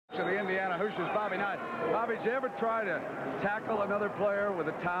Hoosiers' Bobby Knight. Bobby, did you ever try to tackle another player with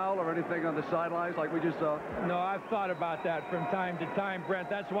a towel or anything on the sidelines like we just saw? No, I've thought about that from time to time, Brent.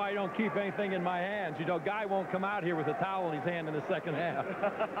 That's why I don't keep anything in my hands. You know, Guy won't come out here with a towel in his hand in the second half.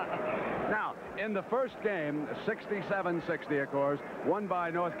 Now, in the first game, 67-60, of course, won by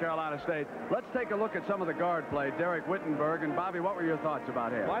North Carolina State. Let's take a look at some of the guard play. Derek Wittenberg. And, Bobby, what were your thoughts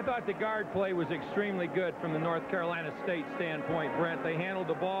about him? Well, I thought the guard play was extremely good from the North Carolina State standpoint, Brent. They handled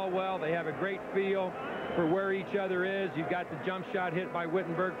the ball well. They have a great feel for where each other is. You've got the jump shot hit by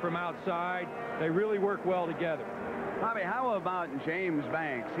Wittenberg from outside. They really work well together. Bobby, how about James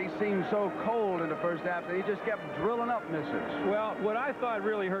Banks? He seemed so cold in the first half that he just kept drilling up misses. Well, what I thought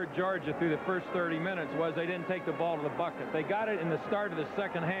really hurt Georgia through the first 30 minutes was they didn't take the ball to the bucket. They got it in the start of the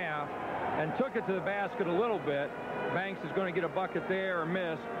second half and took it to the basket a little bit. Banks is going to get a bucket there or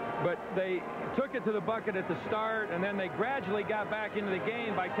miss, but they took it to the bucket at the start, and then they gradually got back into the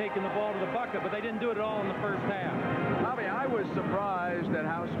game by taking the ball to the bucket, but they didn't do it at all in the first half. Bobby, I was surprised at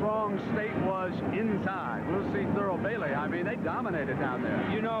how strong State was inside. We'll see Thurl Bailey. I mean, they dominated down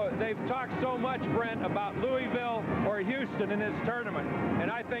there. You know, they've talked so much, Brent, about Louisville or Houston in this tournament, and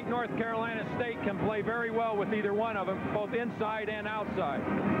I think North Carolina State can play very well with either one of them, both inside and outside.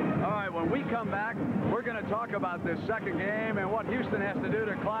 All right, when we come back, we're going to talk about this second game and what Houston has to do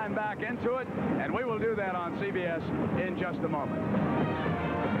to climb back into it, and we will do that on CBS in just a moment.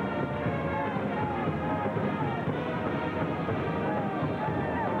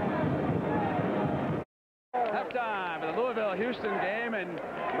 Halftime of the Louisville-Houston game, and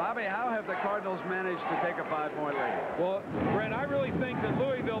Bobby, how have the Cardinals managed to take a 5-point lead? Well, Brent, I really think that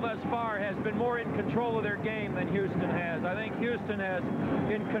Louisville thus far has been more in control of their game than Houston has. I think Houston has,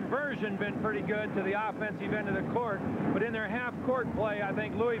 in conversion, been pretty good to the offensive end of the court, but in their half-court play, I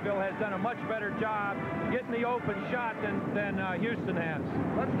think Louisville has done a much better job getting the open shot than Houston has.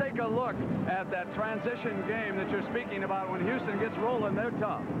 Let's take a look at that transition game that you're speaking about. When Houston gets rolling, they're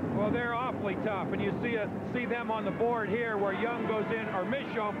tough. Well, they're awfully tough, and you see them on the board here where Young goes in, or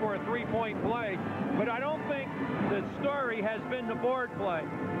Michaud for a three-point play. But I don't think the story has been the board play.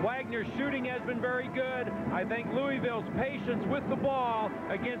 Wagner's shooting has been very good. I think Louisville's patience with the ball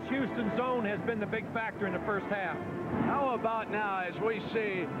against Houston's zone has been the big factor in the first half. How about now as we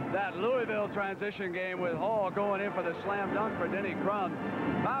see that Louisville transition game with Hall going in for the slam dunk for Denny Crum?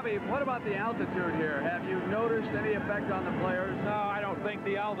 Bobby, what about the altitude here? Have you noticed any effect on the players? No, I don't think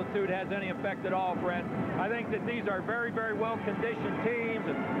the altitude has any effect at all, Brent. I think that these are very, very well-conditioned teams,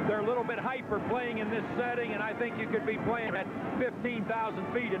 and they're a little bit hyper playing in this setting, and I think you could be playing at 15,000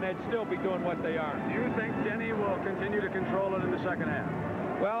 feet and they'd still be doing what they are. Do you think Denny will continue to control it in the second half?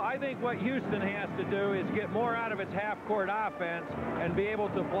 Well, I think what Houston has to do is get more out of its half-court offense and be able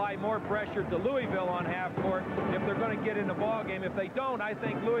to apply more pressure to Louisville on half-court if they're going to get in the ball game. If they don't, I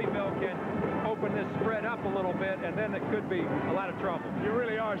think Louisville can open this spread up a little bit, and then it could be a lot of trouble. You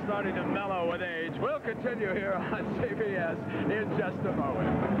really are starting to mellow with age. We'll continue here on CBS in just a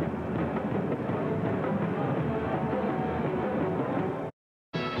moment.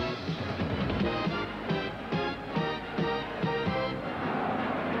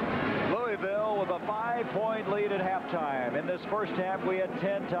 With a 5-point lead at halftime. In this first half, we had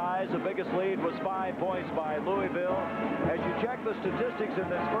 10 ties. The biggest lead was 5 points by Louisville. As you check the statistics in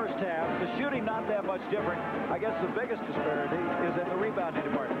this first half, the shooting not that much different. I guess the biggest disparity is in the rebounding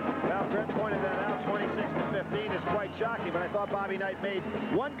department. Well, Brent pointed that out. 26 to 15 is quite shocking, but I thought Bobby Knight made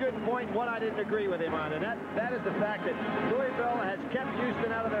one good point, one I didn't agree with him on, and that is the fact that Louisville has kept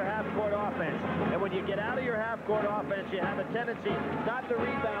Houston out of their half-court offense. And when you get out of your half-court offense, you have a tendency not to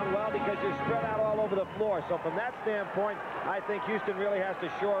rebound well because you're spread out all over the floor. So from that standpoint, I think Houston really has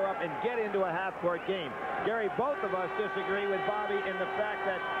to shore up and get into a half-court game. Gary, both of us disagree with Bobby in the fact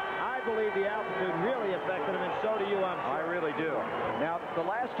that I believe the altitude really affected him, and so do you, I'm sure. I really do. Now, the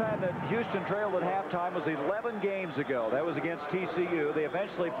last time that Houston trailed at halftime was 11 games ago. That was against TCU. They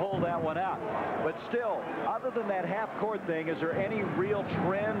eventually pulled that one out. But still, other than that half-court thing, is there any real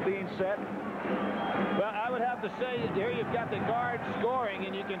trend being set? Well, I would have to say that here you've got the guard scoring,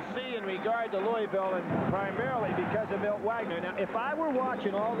 and you can see in regard to Louisville, and primarily because of Milt Wagner. Now, if I were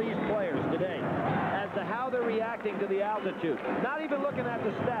watching all these players today as to how they're reacting to the altitude, not even looking at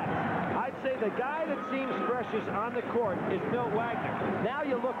the stats, I'd say the guy that seems freshest on the court is Milt Wagner. Now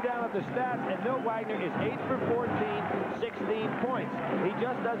you look down at the stats, and Milt Wagner is 8 for 14, 16 points. He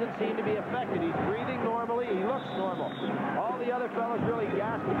just doesn't seem to be affected. He's breathing normally. He looks normal. All the other fellows really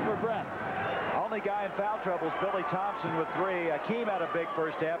gasping for breath. Only guy in foul trouble is Billy Thompson with 3. Akeem had a big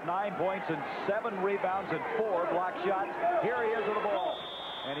first half, 9 points and 7 rebounds and 4 block shots. Here he is with the ball.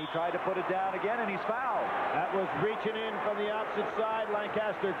 And he tried to put it down again, and he's fouled. That was reaching in from the opposite side,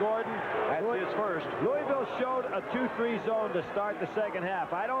 Lancaster Gordon. That's his first. Louisville showed a 2-3 zone to start the second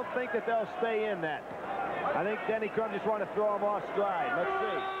half. I don't think that they'll stay in that. I think Denny Crum just want to throw him off stride. Let's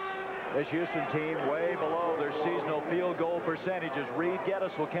see. This Houston team way below their seasonal field goal percentages. Reed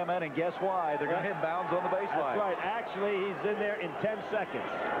Geddes will come in, and guess why? They're going to hit bounds on the baseline. That's right. Actually, he's in there in 10 seconds.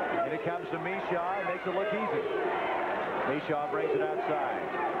 And it comes to Mishaw and makes it look easy. Mishaw brings it outside.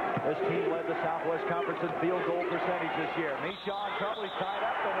 This team led the Southwest Conference in field goal percentage this year. Mishaw probably tied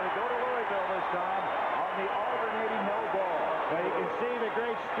up, and it'll go to Louisville this time on the alternating no ball. Well, you can see the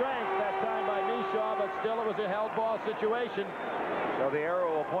great strength that time by Mishaw, but still it was a held ball situation. So the arrow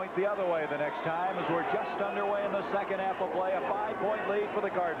will point the other way the next time as we're just underway in the second half of play. A 5-point lead for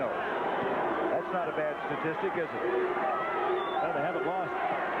the Cardinals. That's not a bad statistic, is it? Well, they haven't lost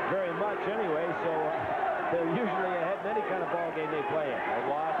very much anyway, so they're usually ahead in any kind of ball game they play in.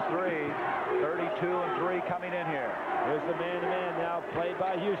 They've lost 3, 32-3 coming in here. Here's the man-to-man now, played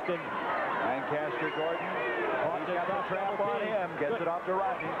by Houston. Lancaster Gordon. He's got the trap on him. Gets it off to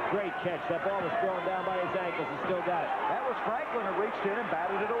Rodney. Great catch. That ball was thrown down by his ankles. He still got it. That was Franklin who reached in and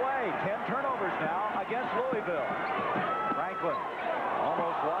batted it away. 10 turnovers now against Louisville. Franklin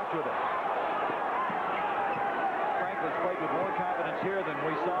almost walked with it. Franklin's played with more confidence here than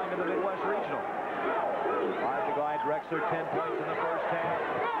we saw him in the Midwest Regional. 5 to glide. Drexler 10 points in the first half.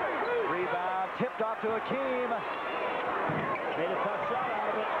 Rebound. Tipped off to Akeem. Made a tough shot out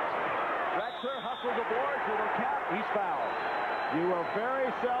of it. Drexler hustles the boards. It'll count. He's fouled. You will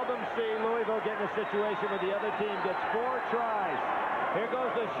very seldom see Louisville get in a situation where the other team gets 4 tries. Here goes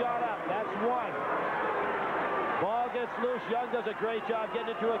the shot up. That's 1. Ball gets loose. Young does a great job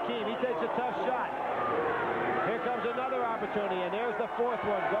getting it to Akeem. He takes a tough shot. Here comes another opportunity, and there's the 4th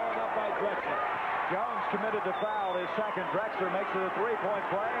one going up by Drexler. Jones committed to foul. His second. Drexler makes it a 3-point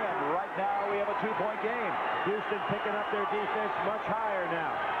play, and right now we have a 2-point game. Houston picking up their defense much higher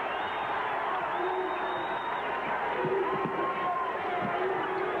now.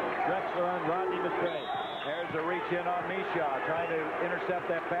 Drexler on Rodney McRae. There's a reach in on Mishaw, trying to intercept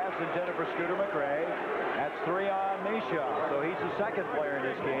that pass intended for Scooter McRae. That's 3 on Mishaw, so he's the second player in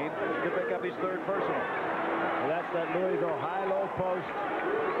this game to pick up his 3rd personal. Well, that's that Louisville high-low post.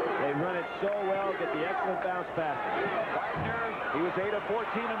 They run it so well, get the excellent bounce pass. Wagner, he was 8 of 14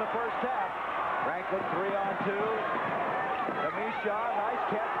 in the first half. Franklin 3 on 2. To Mishaw, nice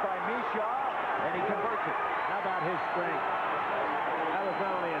catch by Mishaw, and he converts it. How about his strength? That was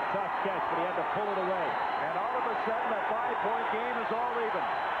not only a tough catch, but he had to pull it away. And all of a sudden, a 5-point game is all even.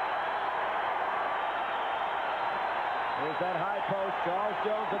 Here's that high post. Charles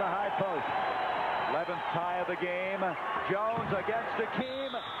Jones at a high post. 11th tie of the game. Jones against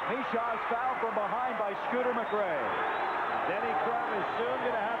Akeem. Mishaw's fouled from behind by Scooter McRae. Denny Crum is soon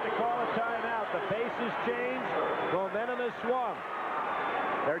going to have to call a timeout. The pace has changed. Momentum has swung.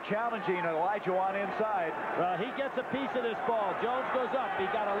 They're challenging Elijah Wan inside. Well, he gets a piece of this ball. Jones goes up. He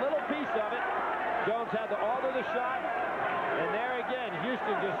got a little piece of it. Jones had to alter the shot. And there again,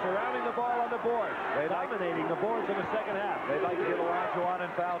 Houston just surrounding the ball on the boards. Dominating the boards in the second half. They'd like to get Elijah Wan in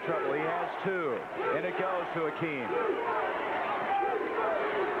foul trouble. He has 2. And it goes to Akeem.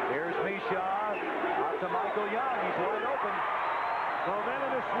 Here's Mishaw. Out to Michael Young. He's wide open.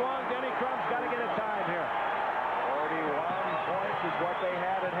 Momentum is swung. Denny Crum's got to get a time here. 41 points is what they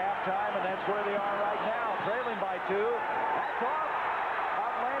had at halftime, and that's where they are right now, trailing by 2. That's off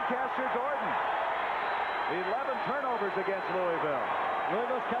of Lancaster Gordon. 11 turnovers against Louisville.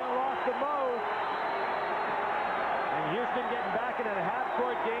 Louisville's kind of lost the mode. And Houston getting back in a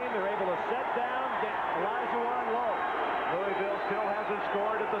half-court game. They're able to set down, get Elijah Wan low. Louisville still hasn't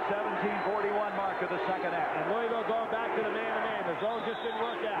scored at the 17:41 mark of the second half. And Louisville going back to the man-to-man. The zone just didn't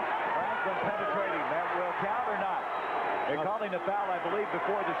work out. Franklin penetrating. That will count or not? They're calling the foul, I believe,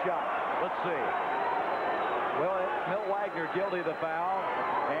 before the shot. Let's see. Well, Milt Wagner guilty of the foul,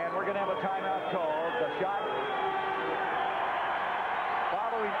 and we're going to have a timeout called. The shot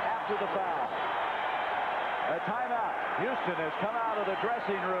following after the foul. A timeout. Houston has come out of the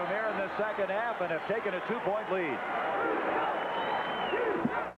dressing room here in the second half and have taken a 2-point lead.